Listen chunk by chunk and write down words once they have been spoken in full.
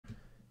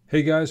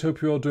Hey guys,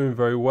 hope you're all doing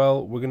very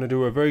well. We're going to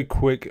do a very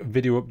quick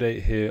video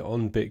update here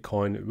on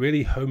Bitcoin,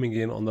 really homing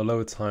in on the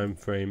lower time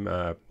frame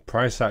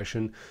price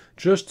action,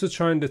 just to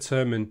try and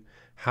determine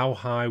how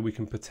high we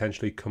can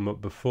potentially come up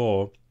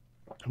before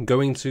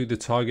going to the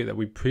target that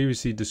we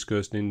previously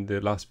discussed in the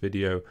last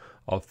video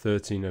of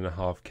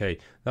 13.5k.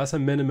 That's a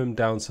minimum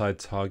downside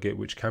target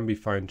which can be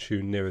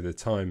fine-tuned nearer the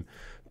time.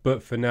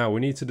 But for now,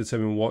 we need to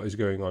determine what is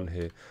going on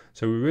here.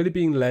 So we're really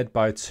being led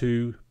by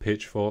two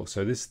pitchforks.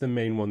 So this is the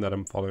main one that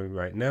I'm following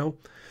right now.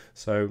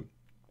 So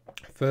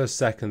first,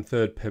 second,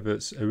 third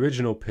pivots,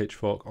 original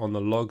pitchfork on the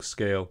log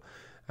scale.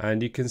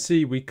 And you can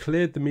see we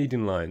cleared the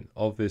median line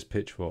of this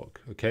pitchfork.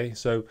 Okay,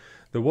 so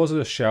there was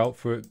a shout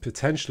for it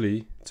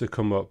potentially to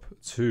come up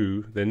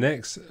to the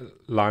next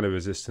line of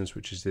resistance,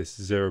 which is this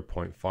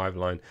 0.5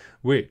 line,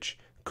 which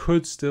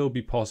could still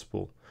be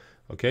possible.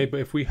 Okay, but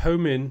if we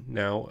home in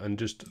now and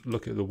just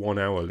look at the 1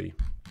 hourly,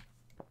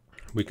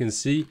 we can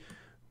see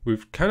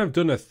we've kind of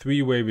done a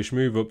three-wave-ish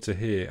move up to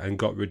here and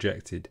got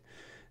rejected.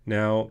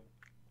 Now,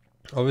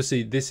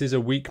 obviously, this is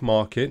a weak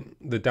market.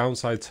 The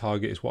downside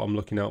target is what I'm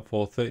looking out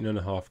for,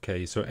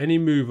 13.5k. So any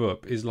move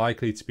up is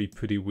likely to be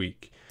pretty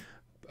weak.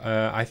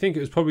 I think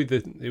it was probably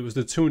the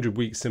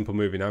 200-week simple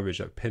moving average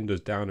that pinned us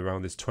down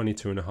around this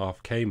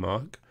 22.5k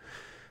mark.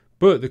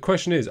 But the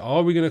question is,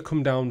 are we going to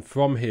come down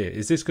from here?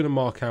 Is this going to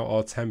mark out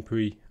our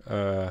temporary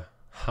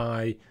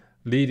high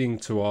leading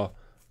to our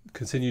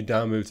continued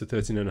down move to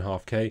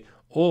 13.5k?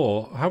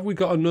 Or have we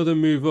got another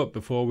move up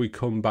before we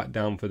come back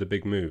down for the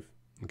big move?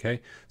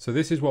 Okay, so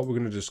this is what we're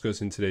going to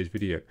discuss in today's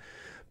video.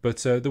 But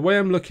the way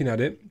I'm looking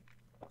at it,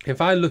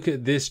 if I look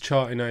at this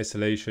chart in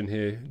isolation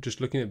here,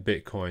 just looking at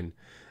Bitcoin,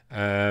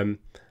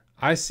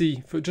 I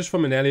see, just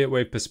from an Elliott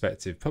wave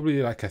perspective,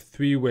 probably like a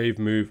three-wave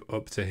move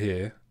up to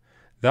here.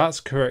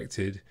 That's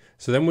corrected.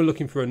 So then we're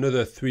looking for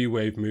another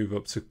three-wave move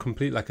up to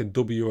complete like a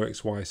W or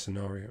XY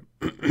scenario.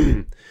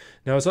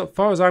 Now, as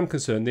far as I'm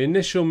concerned, the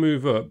initial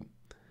move up,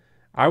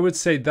 I would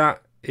say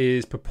that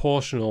is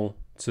proportional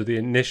to the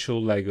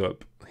initial leg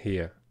up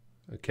here,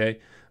 okay,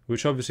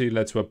 which obviously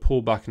led to a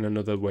pullback and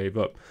another wave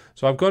up.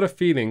 So I've got a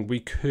feeling we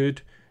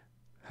could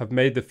have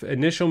made the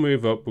initial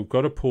move up, we've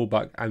got a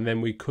pullback, and then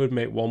we could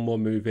make one more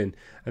move in,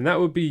 and that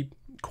would be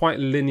quite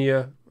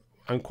linear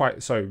and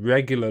quite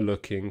regular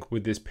looking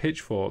with this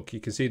pitchfork. You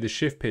can see the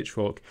shift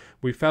pitchfork.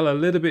 We fell a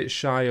little bit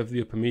shy of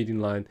the upper median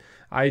line.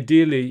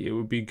 Ideally, it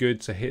would be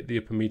good to hit the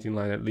upper median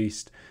line, at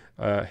least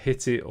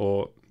hit it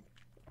or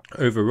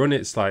overrun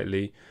it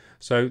slightly.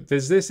 So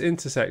there's this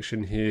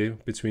intersection here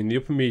between the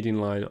upper median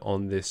line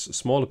on this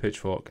smaller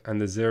pitchfork and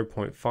the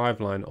 0.5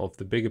 line of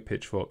the bigger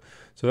pitchfork.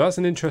 So that's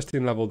an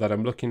interesting level that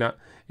I'm looking at.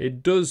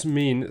 It does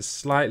mean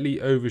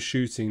slightly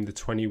overshooting the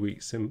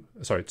 200-week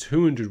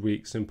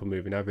simple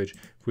moving average.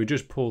 If we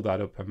just pull that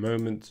up a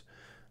moment,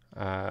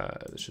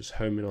 let's just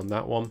home in on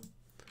that one.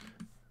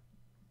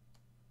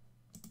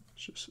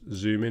 Let's just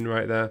zoom in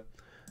right there.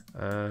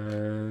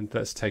 And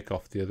let's take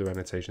off the other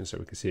annotation so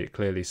we can see it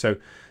clearly. So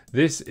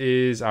this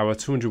is our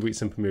 200-week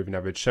simple moving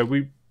average. So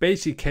we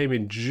basically came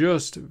in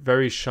just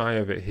very shy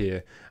of it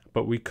here,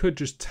 but we could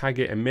just tag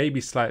it and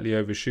maybe slightly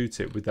overshoot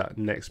it with that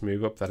next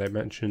move up that I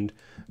mentioned.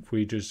 If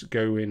we just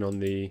go in on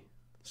the,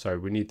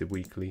 we need the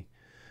weekly.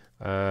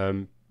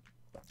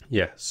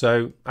 Yeah,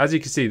 so as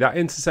you can see, that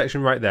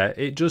intersection right there,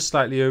 it just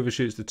slightly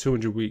overshoots the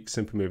 200-week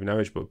simple moving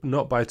average, but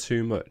not by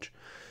too much.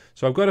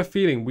 So I've got a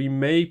feeling we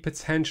may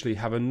potentially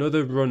have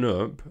another run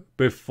up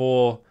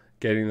before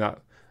getting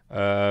that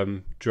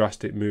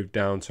drastic move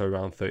down to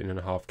around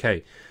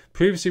 13.5k.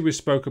 Previously, we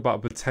spoke about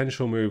a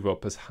potential move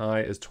up as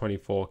high as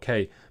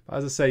 24k. But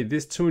as I say,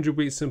 this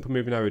 200-week simple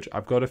moving average,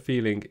 I've got a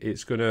feeling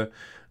it's going to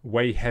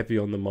weigh heavy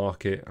on the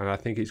market, and I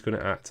think it's going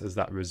to act as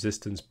that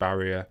resistance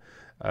barrier.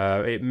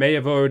 It may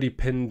have already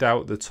pinned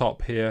out the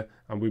top here,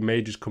 and we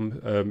may just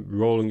come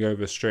rolling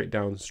over straight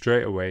down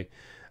straight away.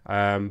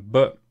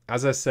 But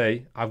as I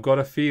say, I've got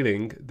a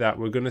feeling that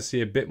we're going to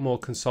see a bit more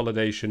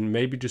consolidation,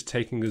 maybe just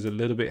taking us a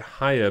little bit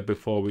higher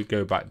before we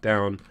go back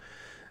down.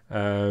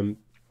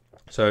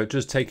 So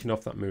just taking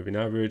off that moving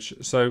average.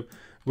 So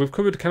we've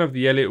covered kind of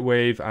the Elliott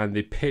wave and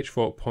the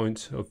pitchfork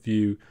point of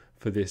view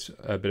for this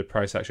bit of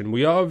price action.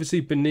 We are obviously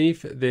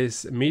beneath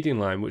this median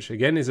line, which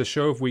again is a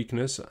show of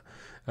weakness.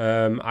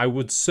 I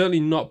would certainly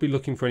not be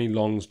looking for any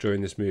longs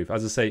during this move.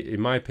 As I say,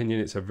 in my opinion,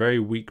 it's a very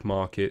weak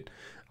market.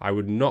 I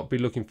would not be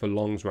looking for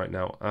longs right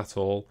now at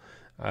all.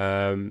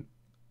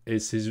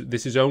 This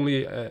is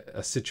only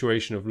a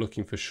situation of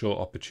looking for short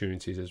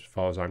opportunities as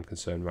far as I'm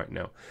concerned right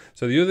now.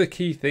 So the other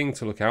key thing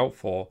to look out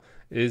for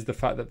is the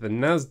fact that the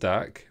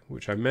NASDAQ,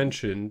 which I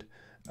mentioned,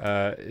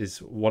 is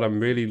what I'm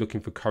really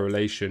looking for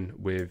correlation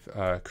with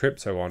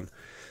crypto on.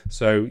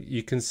 So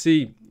you can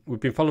see we've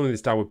been following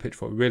this downward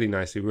pitchfork really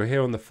nicely. We're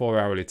here on the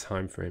 4-hourly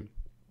time frame.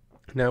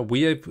 Now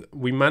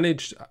we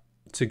managed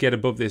to get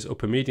above this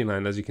upper median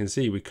line. As you can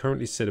see, we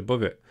currently sit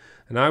above it,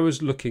 and I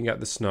was looking at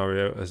the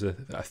scenario as a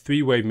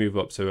three-wave move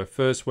up, so a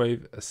first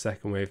wave, a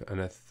second wave, and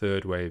a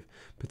third wave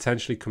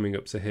potentially coming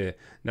up to here.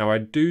 Now I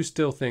do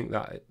still think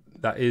that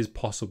that is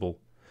possible,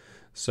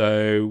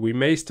 so we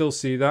may still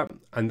see that,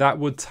 and that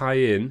would tie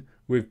in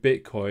with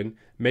Bitcoin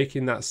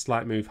making that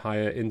slight move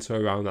higher into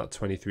around that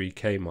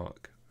 23k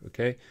mark.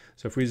 Okay,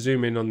 so if we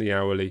zoom in on the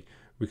hourly,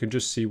 we can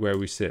just see where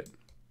we sit.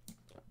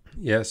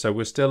 Yeah, so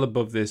we're still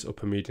above this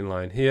upper median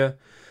line here.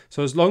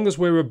 So as long as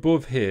we're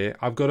above here,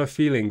 I've got a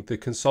feeling the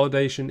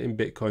consolidation in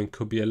Bitcoin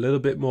could be a little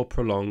bit more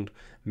prolonged,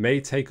 may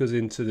take us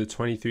into the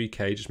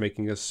 23k, just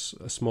making us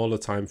a smaller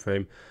time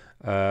frame,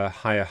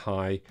 higher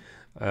high.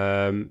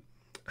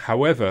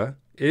 However,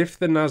 if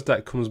the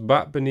Nasdaq comes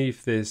back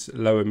beneath this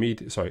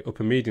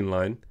upper median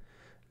line,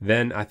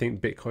 then I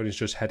think Bitcoin is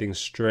just heading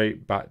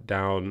straight back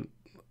down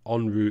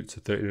en route to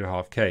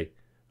 13.5k.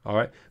 All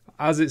right,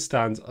 as it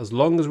stands, as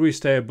long as we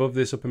stay above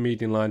this upper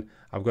median line,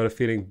 I've got a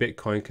feeling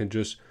Bitcoin can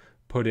just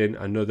put in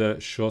another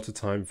shorter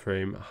time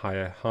frame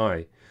higher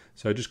high.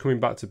 So just coming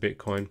back to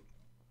Bitcoin,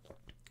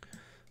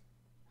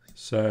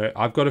 so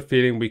I've got a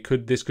feeling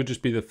this could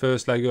just be the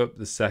first leg up,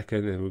 the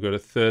second, and we've got a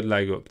third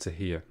leg up to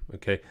here.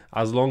 Okay,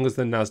 as long as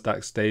the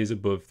Nasdaq stays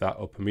above that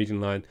upper median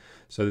line.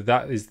 So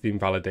that is the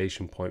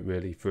invalidation point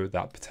really for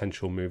that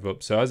potential move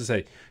up. So as I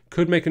say,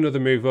 could make another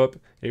move up.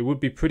 It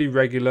would be pretty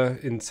regular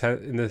in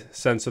the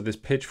sense of this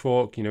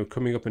pitchfork, you know,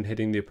 coming up and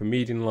hitting the upper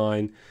median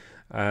line.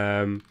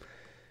 And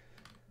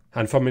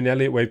from an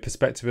Elliott wave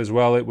perspective as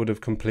well, it would have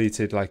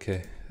completed like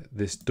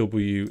this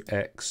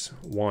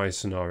WXY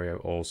scenario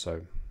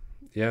also.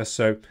 Yeah,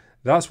 so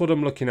that's what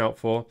I'm looking out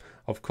for.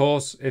 Of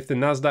course, if the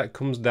Nasdaq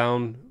comes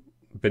down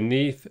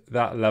beneath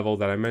that level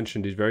that I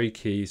mentioned is very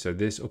key, so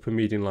this upper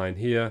median line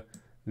here,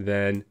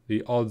 then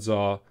the odds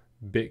are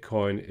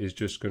Bitcoin is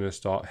just going to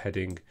start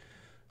heading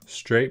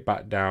straight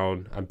back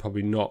down and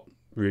probably not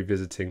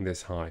revisiting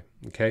this high.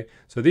 Okay,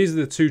 so these are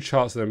the two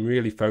charts that I'm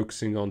really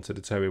focusing on to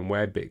determine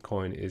where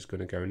Bitcoin is going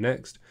to go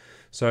next.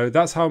 So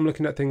that's how I'm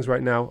looking at things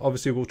right now.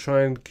 Obviously, we'll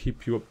try and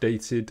keep you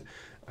updated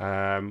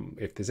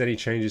if there's any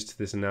changes to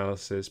this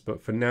analysis,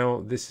 but for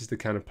now, this is the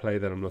kind of play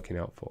that I'm looking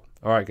out for.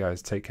 All right,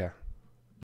 guys, take care.